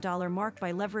mark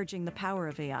by leveraging the power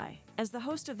of AI. As the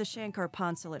host of the Shankar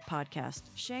Ponsalat podcast,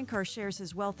 Shankar shares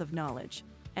his wealth of knowledge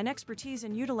and expertise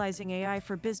in utilizing AI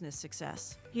for business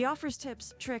success. He offers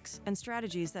tips, tricks, and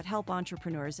strategies that help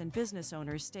entrepreneurs and business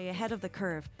owners stay ahead of the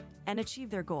curve and achieve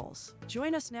their goals.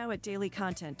 Join us now at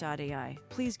dailycontent.ai.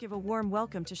 Please give a warm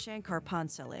welcome to Shankar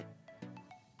Ponsalat.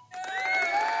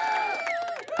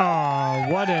 Oh,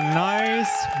 what a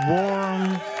nice,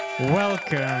 warm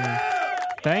welcome.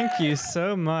 Thank you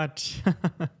so much.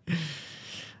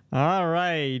 All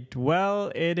right.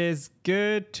 Well, it is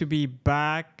good to be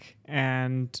back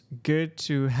and good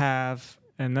to have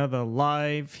another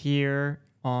live here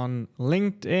on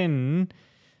LinkedIn.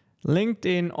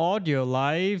 LinkedIn audio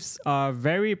lives are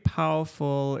very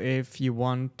powerful if you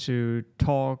want to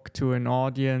talk to an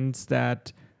audience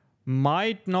that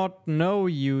might not know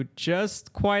you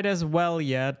just quite as well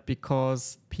yet,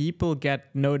 because people get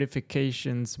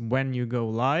notifications when you go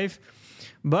live.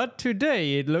 But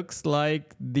today it looks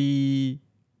like the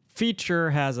feature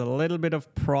has a little bit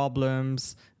of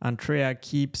problems. Andrea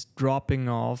keeps dropping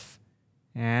off,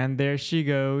 and there she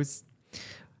goes.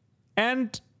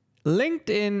 And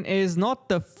LinkedIn is not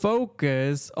the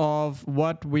focus of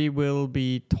what we will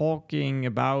be talking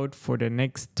about for the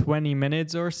next 20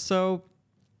 minutes or so.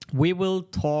 We will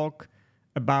talk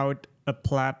about a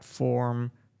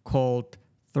platform called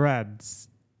Threads.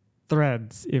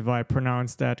 Threads, if I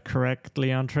pronounce that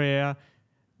correctly, Andrea.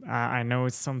 I know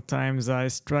sometimes I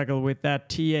struggle with that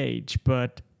TH,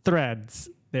 but Threads,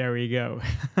 there we go.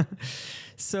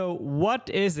 So what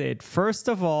is it? First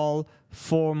of all,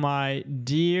 for my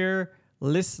dear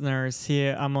listeners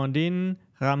here, Amandine,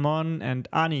 Ramon, and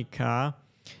Annika,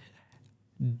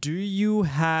 do you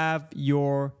have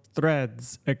your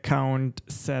Threads account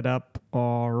set up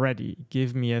already?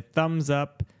 Give me a thumbs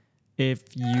up if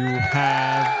you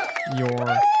have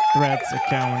your Threads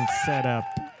account set up.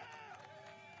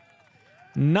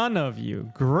 None of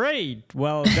you. Great.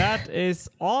 Well, that is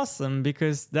awesome,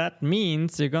 because that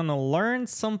means you're going to learn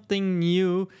something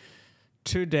new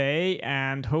today,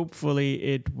 and hopefully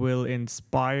it will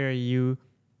inspire you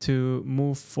to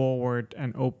move forward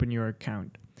and open your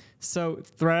account. So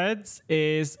Threads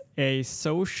is a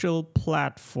social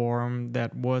platform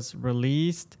that was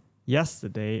released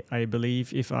yesterday, I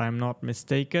believe, if I'm not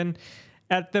mistaken.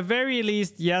 At the very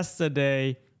least,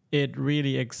 yesterday, it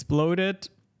really exploded.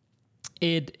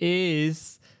 It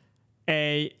is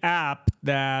an app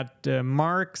that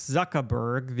Mark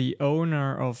Zuckerberg, the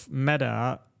owner of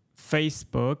Meta,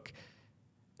 Facebook,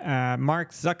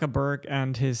 Mark Zuckerberg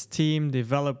and his team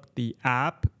developed the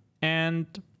app, and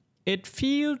it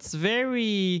feels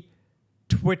very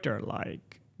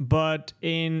Twitter-like, but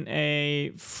in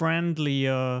a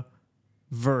friendlier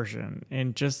version,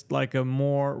 in just like a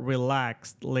more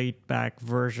relaxed, laid-back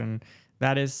version.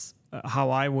 That is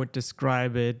how I would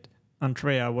describe it.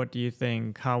 Andrea, what do you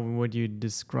think? How would you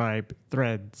describe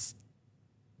Threads?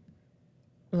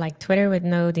 Like Twitter with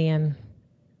no DM.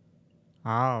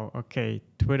 Oh, okay.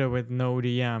 Twitter with no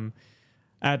DM.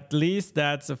 At least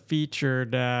that's a feature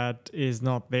that is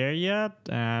not there yet.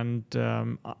 And,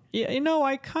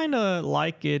 I kind of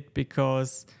like it,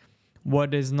 because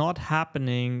what is not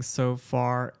happening so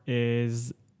far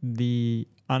is the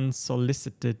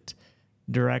unsolicited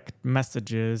direct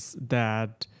messages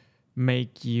that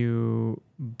make you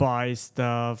buy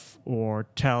stuff or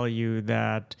tell you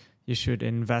that you should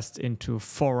invest into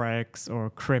Forex or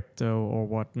crypto or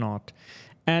whatnot.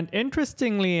 And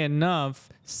interestingly enough,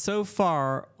 so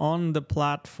far on the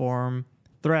platform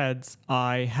Threads,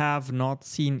 I have not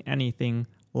seen anything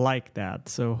like that.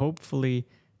 So hopefully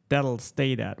that'll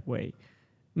stay that way.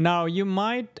 Now, you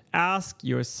might ask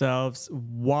yourselves,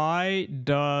 why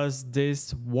does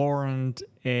this warrant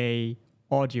a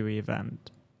audio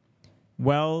event?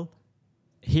 Well,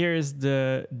 here's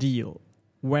the deal.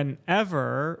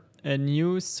 Whenever a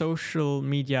new social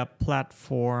media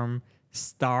platform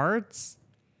starts,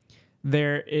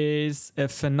 there is a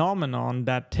phenomenon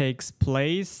that takes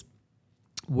place,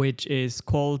 which is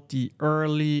called the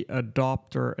early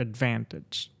adopter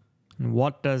advantage. And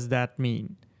what does that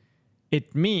mean?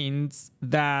 It means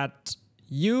that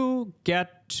you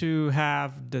get to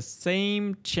have the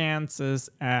same chances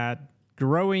at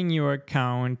growing your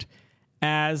account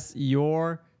as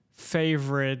your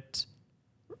favorite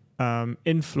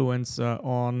influencer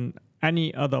on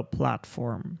any other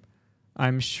platform.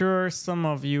 I'm sure some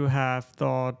of you have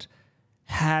thought,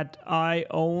 had I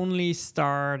only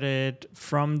started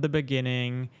from the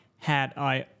beginning, had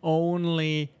I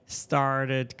only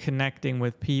started connecting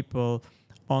with people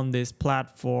on this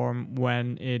platform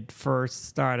when it first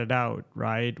started out,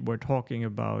 right? We're talking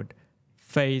about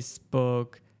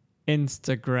Facebook,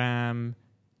 Instagram,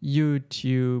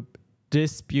 YouTube,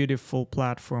 this beautiful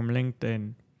platform,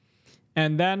 LinkedIn.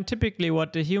 And then typically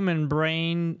what the human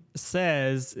brain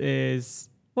says is,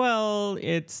 well,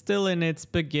 it's still in its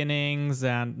beginnings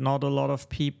and not a lot of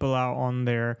people are on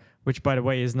there, which, by the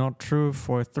way, is not true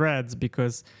for Threads,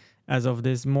 because as of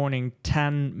this morning,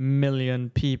 10 million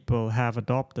people have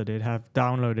adopted it, have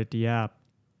downloaded the app.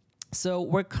 So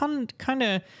we're kind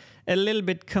of a little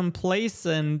bit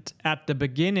complacent at the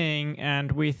beginning,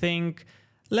 and we think,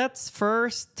 let's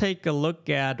first take a look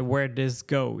at where this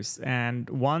goes. And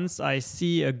once I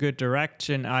see a good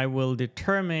direction, I will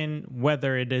determine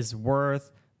whether it is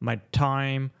worth my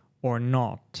time or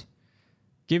not.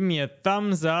 Give me a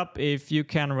thumbs up if you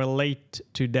can relate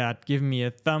to that. Give me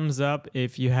a thumbs up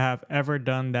if you have ever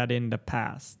done that in the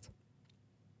past.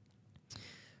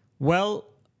 Well,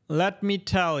 let me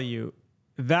tell you,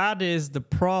 that is the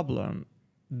problem.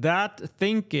 That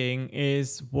thinking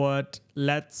is what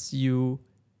lets you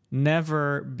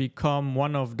never become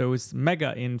one of those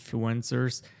mega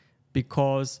influencers,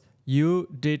 because you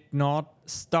did not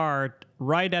start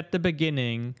right at the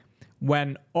beginning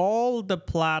when all the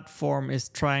platform is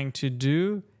trying to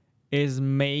do is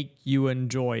make you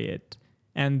enjoy it.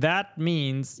 And that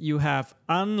means you have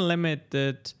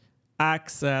unlimited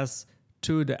access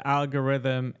to the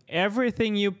algorithm.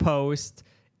 Everything you post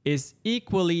is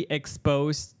equally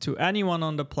exposed to anyone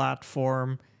on the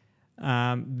platform.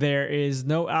 There is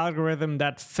no algorithm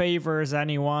that favors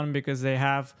anyone because they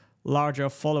have larger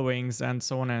followings and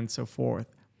so on and so forth.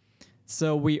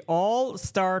 So we all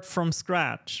start from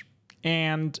scratch,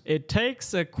 and it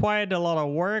takes quite a lot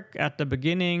of work at the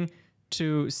beginning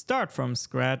to start from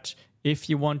scratch. If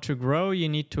you want to grow, you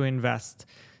need to invest.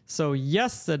 So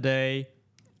yesterday,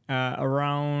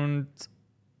 around,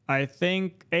 I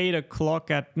think, 8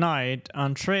 o'clock at night,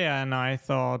 Andrea and I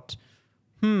thought,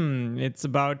 it's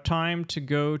about time to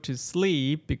go to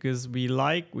sleep, because we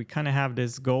kind of have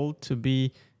this goal to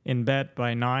be in bed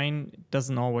by 9. It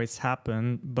doesn't always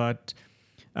happen, but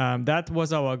that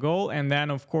was our goal. And then,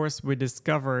 of course, we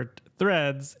discovered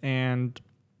Threads. And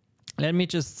let me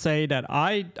just say that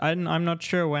I'm not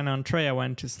sure when Andrea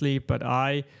went to sleep, but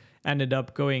I ended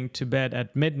up going to bed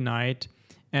at midnight.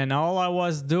 And all I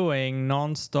was doing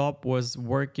nonstop was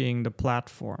working the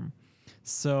platform.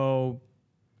 So,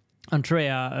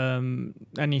 Andrea,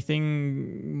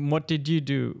 what did you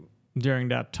do during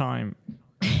that time?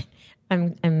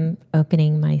 I'm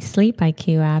opening my Sleep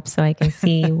IQ app so I can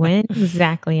see when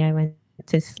exactly I went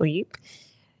to sleep,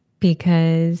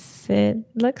 because it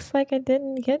looks like I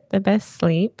didn't get the best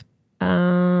sleep.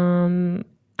 I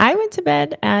went to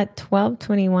bed at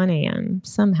 12:21 a.m.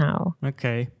 somehow.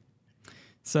 Okay.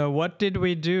 So what did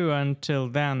we do until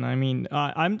then? I mean,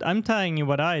 I'm telling you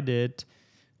what I did.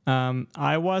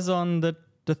 I was on the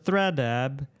Thread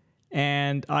app,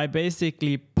 and I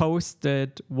basically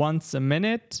posted once a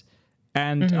minute,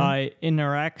 and I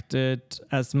interacted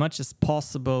as much as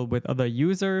possible with other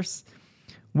users,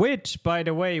 which, by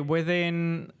the way,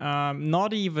 within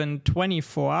not even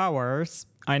 24 hours,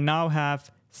 I now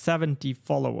have 70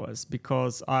 followers,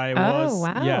 because I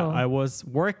was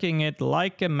working it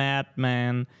like a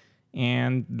madman,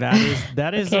 and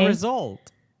that is the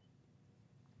result.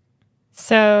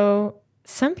 So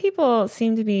some people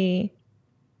seem to be,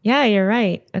 yeah, you're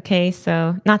right. Okay,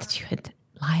 so not that you would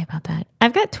lie about that.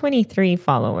 I've got 23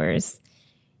 followers.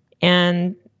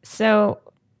 And so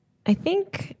I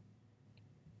think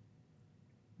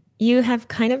you have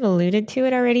kind of alluded to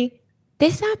it already.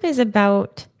 This app is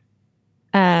about,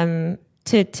 to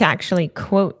actually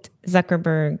quote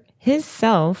Zuckerberg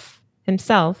himself,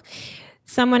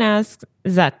 someone asked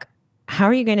Zuck, how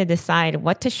are you going to decide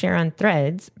what to share on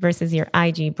Threads versus your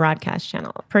IG broadcast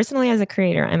channel? Personally, as a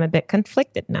creator, I'm a bit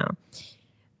conflicted now.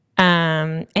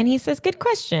 And he says, good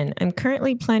question. I'm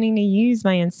currently planning to use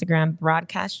my Instagram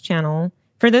broadcast channel.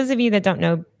 For those of you that don't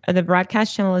know, the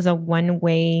broadcast channel is a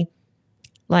one-way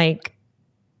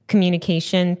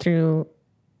communication through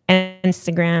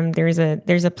Instagram.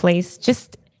 There's a place,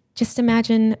 just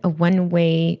imagine a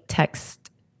one-way text.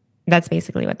 That's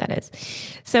basically what that is.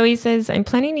 So he says, I'm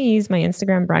planning to use my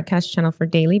Instagram broadcast channel for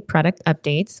daily product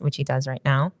updates, which he does right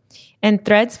now, and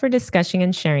Threads for discussing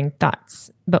and sharing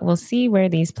thoughts. But we'll see where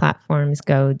these platforms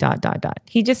go, ...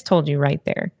 He just told you right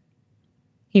there.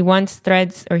 He wants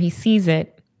Threads, or he sees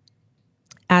it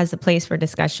as a place for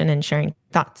discussion and sharing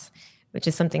thoughts, which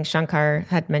is something Shankar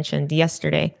had mentioned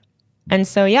yesterday. And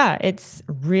so, yeah, it's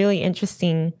really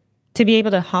interesting to be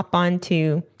able to hop on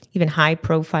to even high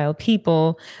profile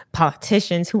people,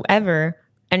 politicians, whoever,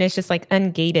 and it's just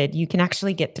ungated. You can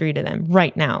actually get through to them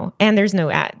right now, and there's no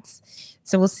ads.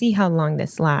 So we'll see how long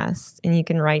this lasts. And you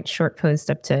can write short posts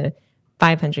up to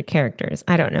 500 characters.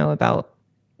 I don't know about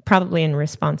probably in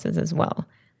responses as well.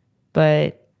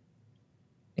 But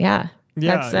yeah,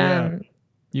 that's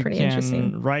You pretty can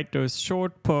interesting. write those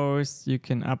short posts. You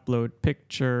can upload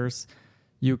pictures.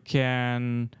 You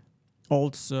can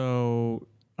also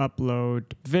upload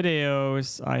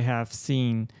videos. I have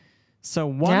seen. So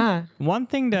one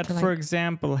thing that, for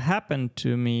example, happened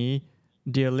to me,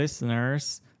 dear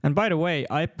listeners, and by the way,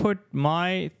 I put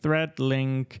my thread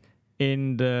link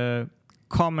in the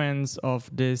comments of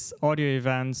this audio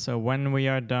event. So when we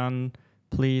are done,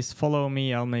 please follow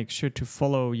me. I'll make sure to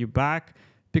follow you back,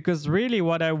 because really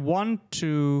what I want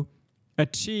to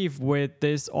achieve with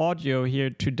this audio here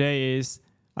today is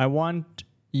I want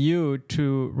you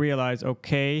to realize,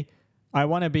 okay, I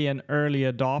want to be an early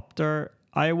adopter.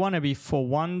 I want to for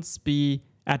once be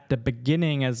at the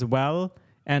beginning as well,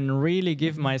 and really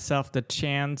give myself the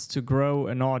chance to grow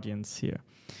an audience here.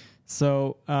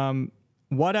 So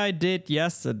what I did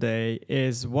yesterday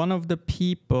is one of the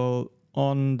people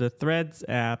on the Threads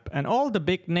app, and all the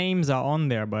big names are on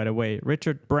there, by the way,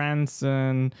 Richard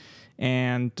Branson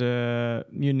and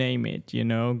you name it,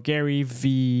 Gary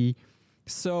V.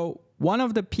 So one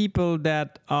of the people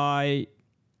that I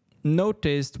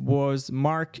noticed was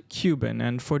Mark Cuban.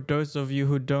 And for those of you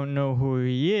who don't know who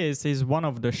he is, he's one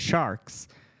of the sharks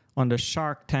on the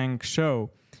Shark Tank show.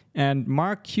 And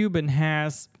Mark Cuban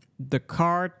has the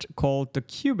card called the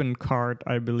Cuban card,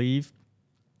 I believe.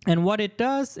 And what it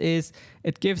does is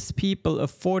it gives people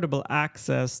affordable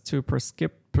access to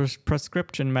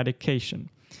prescription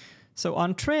medication. So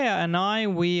Andrea and I,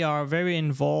 we are very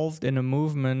involved in a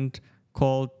movement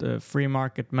called the Free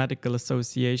Market Medical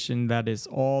Association that is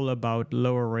all about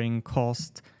lowering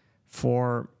cost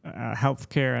for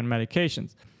healthcare and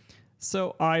medications.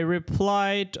 So I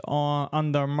replied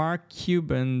under Mark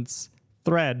Cuban's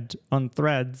thread on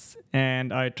Threads,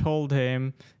 and I told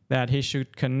him that he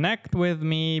should connect with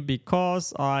me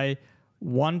because I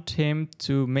want him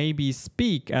to maybe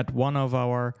speak at one of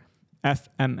our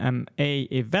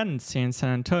FMMA events here in San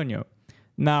Antonio.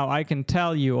 Now, I can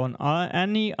tell you on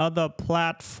any other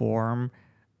platform,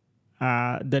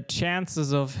 the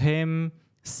chances of him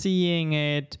seeing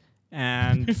it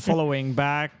and following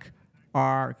back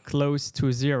are close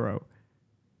to zero.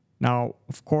 Now,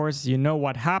 of course, you know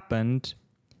what happened.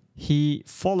 He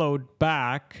followed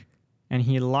back and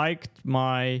he liked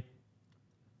my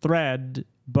thread,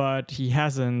 but he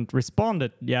hasn't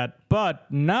responded yet. But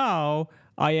now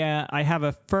I have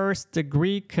a first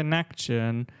degree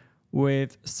connection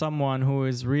with someone who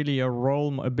is really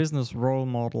a business role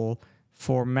model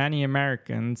for many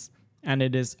Americans. And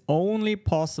it is only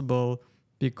possible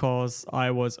because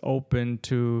I was open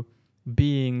to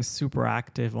being super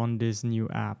active on this new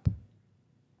app.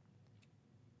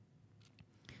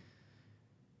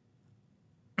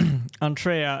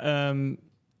 Andrea,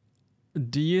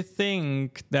 do you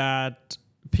think that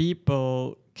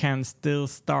people can still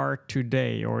start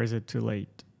today, or is it too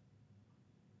late?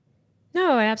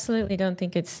 No, I absolutely don't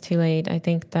think it's too late. I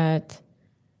think that,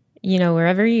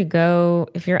 wherever you go,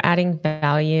 if you're adding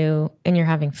value and you're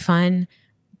having fun,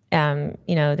 then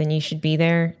you should be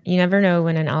there. You never know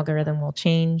when an algorithm will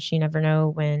change. You never know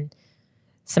when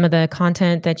some of the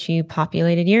content that you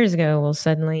populated years ago will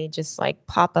suddenly just like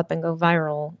pop up and go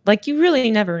viral. Like, you really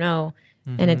never know.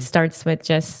 Mm-hmm. And it starts with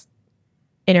just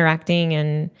interacting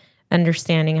and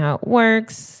understanding how it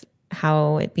works,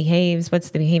 how it behaves,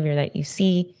 what's the behavior that you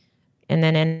see. And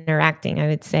then interacting, I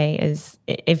would say, is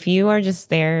if you are just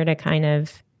there to kind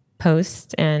of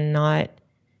post and not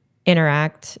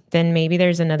interact, then maybe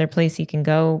there's another place you can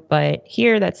go. But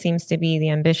here, that seems to be the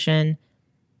ambition.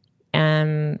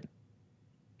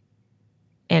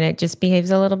 And it just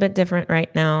behaves a little bit different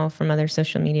right now from other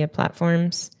social media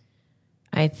platforms.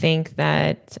 I think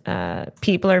that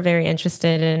people are very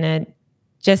interested in it,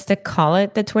 just to call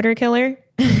it the Twitter killer.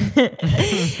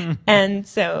 And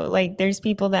so, like, there's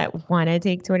people that want to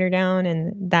take Twitter down,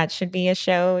 and that should be a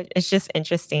show. It's just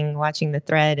interesting watching the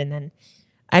thread. And then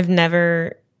I've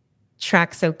never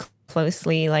tracked so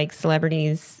closely like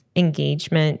celebrities'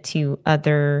 engagement to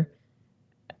other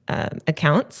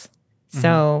accounts.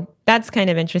 So that's kind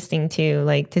of interesting too,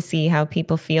 like to see how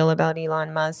people feel about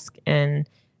Elon Musk and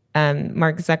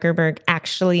Mark Zuckerberg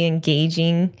actually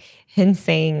engaging and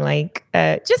saying like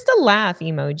just a laugh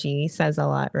emoji says a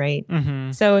lot, right?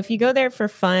 Mm-hmm. So if you go there for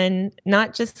fun,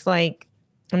 not just like,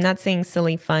 I'm not saying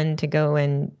silly fun to go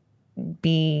and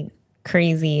be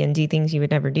crazy and do things you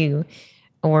would never do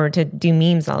or to do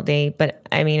memes all day. But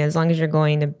I mean, as long as you're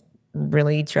going to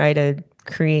really try to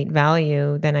create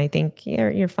value, then I think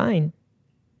you're fine.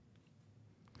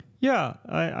 Yeah,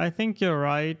 I think you're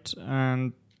right.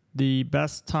 And the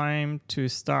best time to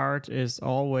start is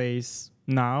always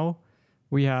now.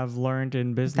 We have learned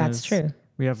in business. That's true.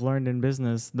 We have learned in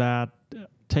business that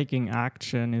taking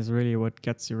action is really what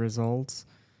gets you results.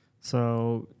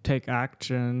 So take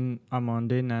action,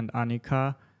 Amandine and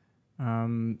Annika.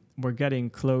 We're getting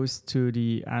close to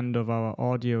the end of our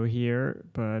audio here,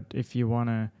 but if you want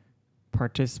to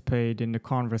participate in the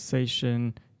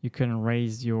conversation, you can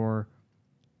raise your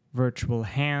virtual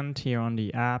hand here on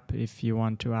the app if you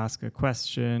want to ask a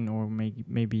question or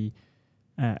maybe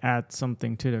add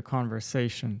something to the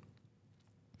conversation.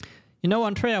 You know,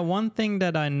 Andrea, one thing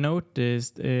that I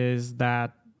noticed is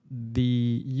that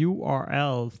the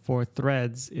URL for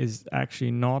Threads is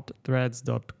actually not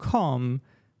threads.com,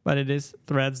 but it is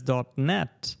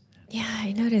threads.net. Yeah,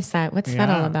 I noticed that. What's that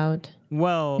all about?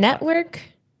 Well, network?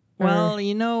 Well,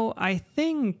 you know, I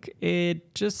think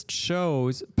it just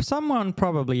shows someone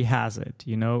probably has it.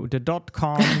 You know, the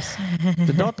 .coms,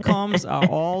 the .coms are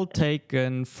all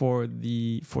taken for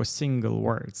single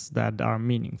words that are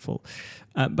meaningful.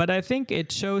 But I think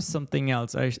it shows something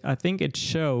else. I think it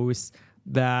shows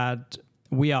that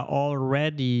we are all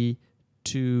ready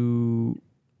to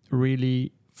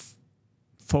really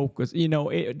focus. You know,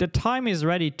 the time is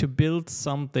ready to build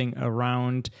something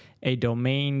around a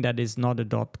domain that is not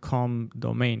a .com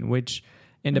domain, which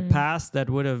in the past that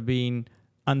would have been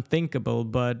unthinkable,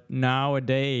 but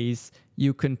nowadays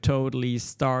you can totally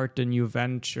start a new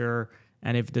venture,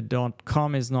 and if the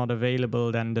 .com is not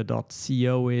available, then the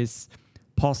 .co is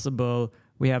possible.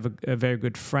 We have a very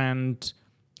good friend,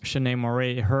 Shanae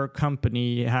Moray. Her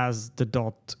company has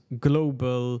the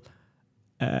 .global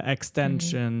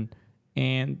extension.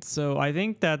 And so I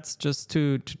think that's just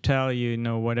to tell you, you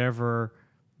know, whatever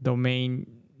domain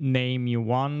name you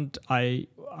want,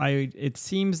 it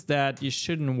seems that you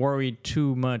shouldn't worry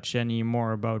too much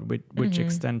anymore about which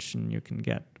extension you can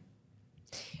get.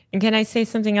 And can I say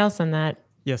something else on that?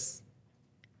 Yes.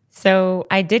 So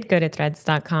I did go to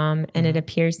threads.com and it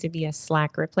appears to be a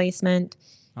Slack replacement.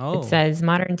 Oh. It says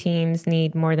modern teams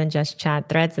need more than just chat.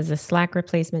 Threads is a Slack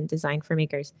replacement designed for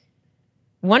makers.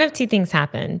 One of two things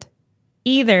happened.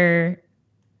 Either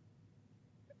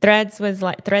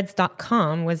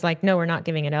threads.com was like, no, we're not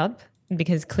giving it up,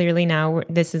 because clearly now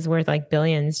this is worth like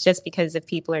billions, just because if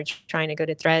people are trying to go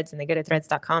to Threads and they go to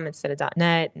threads.com instead of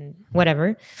 .net and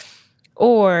whatever.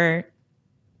 Or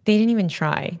they didn't even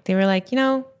try. They were like, you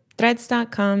know,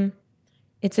 threads.com,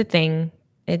 it's a thing.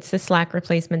 It's a Slack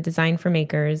replacement designed for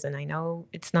makers. And I know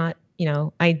it's not, you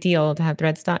know, ideal to have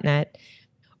threads.net.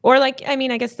 Or like, I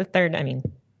mean, I guess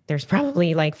there's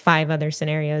probably like 5 other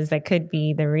scenarios that could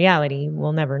be the reality.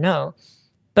 We'll never know.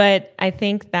 But I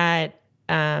think that,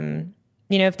 you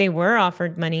know, if they were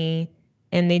offered money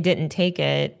and they didn't take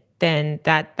it, then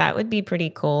that would be pretty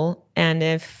cool. And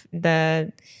if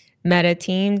the Meta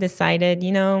team decided,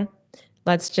 you know,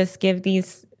 let's just give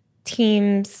these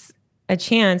teams a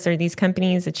chance, or these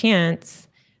companies a chance,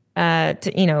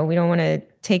 to, you know, we don't want to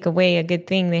take away a good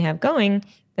thing they have going,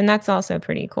 then that's also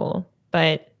pretty cool.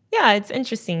 But yeah, it's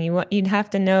interesting. You'd have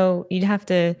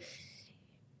to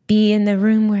be in the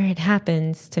room where it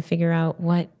happens to figure out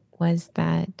what was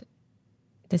that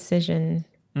decision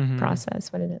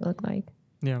process. What did it look like?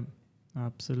 Yeah,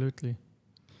 absolutely.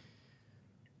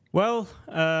 Well,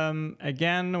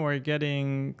 again, we're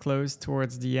getting close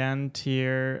towards the end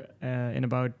here. In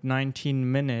about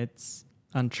 19 minutes,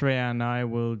 Andrea and I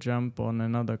will jump on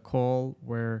another call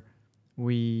where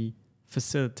we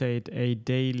facilitate a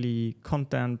daily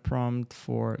content prompt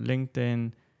for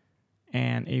LinkedIn.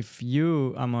 And if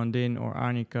you, Amandine or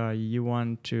Annika, you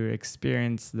want to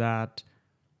experience that,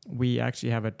 we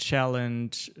actually have a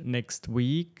challenge next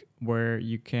week where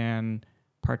you can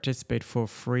participate for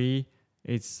free.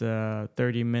 It's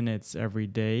 30 minutes every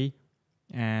day,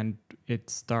 and it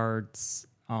starts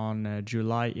on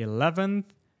July 11th.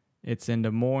 It's in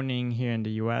the morning here in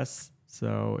the US,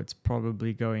 so it's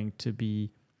probably going to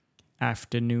be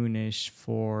afternoonish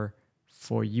for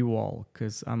you all,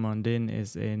 because Amandine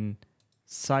is in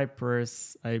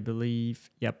Cyprus, I believe.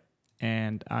 Yep.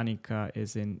 And Annika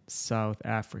is in South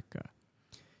Africa.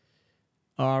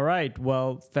 All right.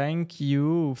 Well, thank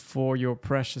you for your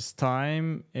precious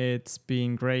time. It's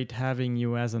been great having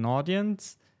you as an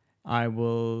audience. I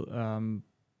will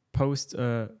post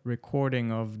a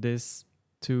recording of this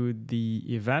to the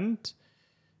event.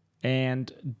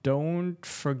 And don't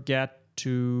forget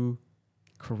to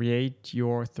create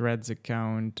your Threads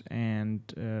account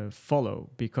and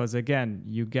follow, because again,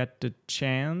 you get the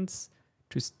chance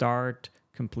to start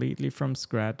completely from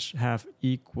scratch, have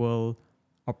equal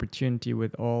opportunity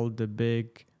with all the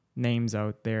big names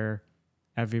out there.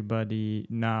 Everybody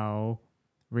now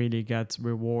really gets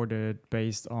rewarded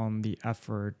based on the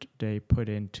effort they put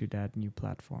into that new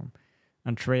platform.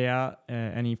 Andrea,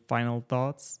 any final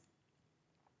thoughts?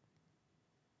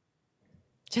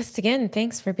 Just again,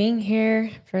 thanks for being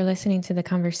here, for listening to the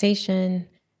conversation,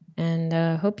 and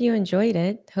hope you enjoyed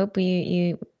it. Hope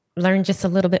you learned just a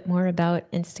little bit more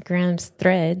about Instagram's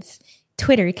Threads,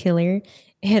 Twitter killer,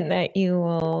 and that you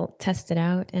will test it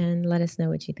out and let us know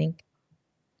what you think.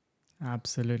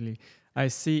 Absolutely. I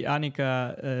see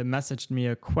Annika messaged me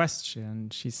a question.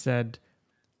 She said,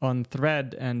 on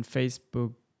Thread and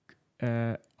Facebook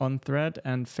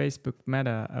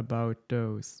Meta about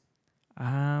those.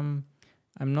 I'm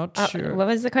not sure. What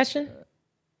was the question?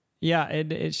 Yeah,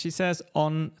 she says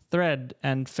on Thread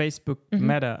and Facebook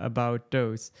Meta about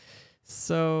those.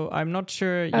 So I'm not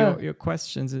sure your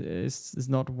question is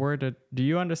not worded. Do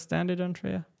you understand it,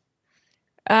 Andrea?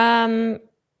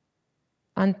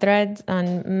 On Threads,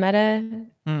 on Meta.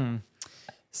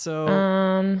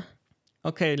 So,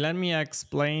 okay, let me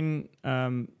explain.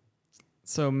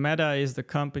 So Meta is the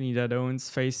company that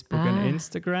owns Facebook and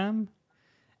Instagram.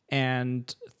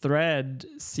 And Thread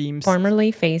seems...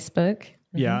 Formerly Facebook.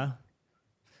 Yeah.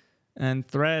 And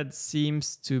Thread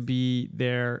seems to be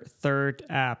their third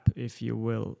app, if you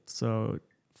will. So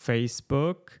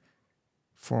Facebook,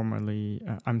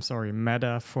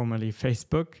 Meta, formerly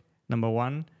Facebook, number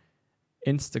 1.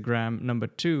 Instagram, number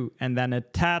 2. And then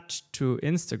attached to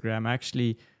Instagram,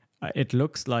 actually, it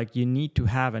looks like you need to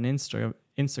have an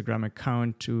Instagram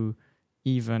account to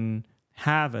even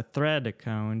have a Thread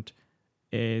account,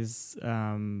 is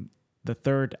the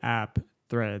third app,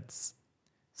 Threads.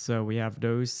 So we have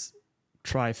those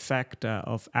trifecta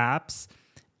of apps,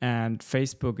 and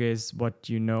Facebook is what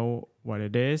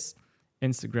it is.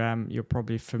 Instagram, you're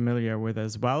probably familiar with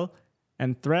as well.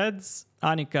 And Threads,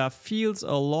 Annika, feels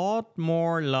a lot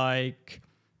more like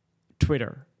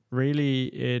Twitter. Really,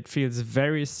 it feels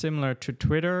very similar to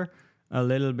Twitter, a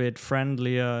little bit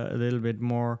friendlier, a little bit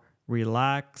more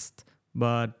relaxed.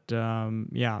 But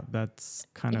that's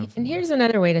kind of... And here's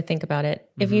another way to think about it.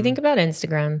 If you think about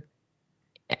Instagram,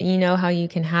 you know how you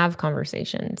can have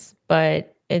conversations,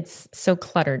 but it's so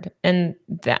cluttered. And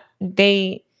that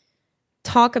they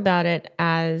talk about it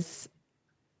as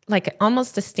like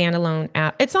almost a standalone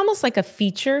app. It's almost like a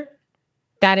feature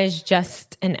that is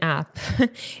just an app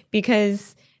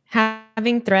because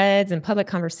having threads and public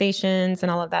conversations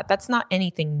and all of that, that's not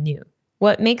anything new.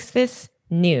 What makes this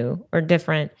new or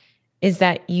different is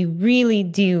that you really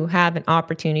do have an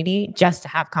opportunity just to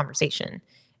have conversation.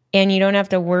 And you don't have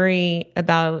to worry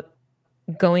about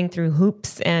going through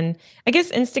hoops. And I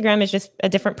guess Instagram is just a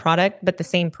different product, but the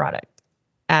same product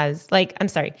as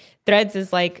Threads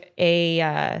is like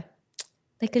a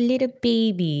little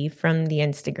baby from the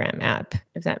Instagram app,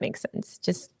 if that makes sense.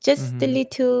 Just the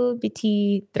little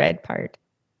bitty thread part.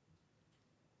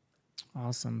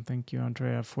 Awesome. Thank you,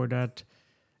 Andrea, for that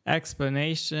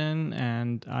explanation.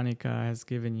 And Annika has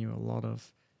given you a lot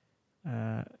of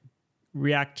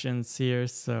reactions here.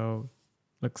 So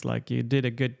looks like you did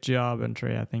a good job,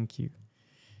 Andrea. Thank you.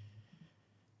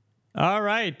 All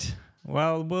right.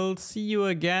 Well, we'll see you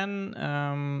again.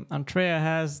 Andrea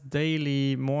has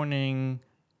daily morning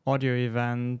audio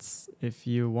events if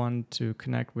you want to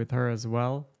connect with her as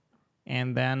well.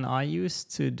 And then I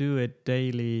used to do it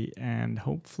daily, and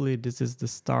hopefully this is the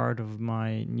start of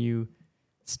my new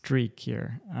streak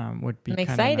here. Would be I'm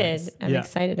excited. Nice. I'm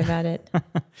excited about it.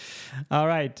 All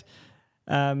right.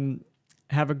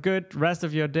 Have a good rest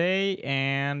of your day,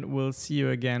 and we'll see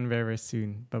you again very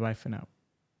soon. Bye-bye for now.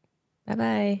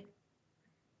 Bye-bye.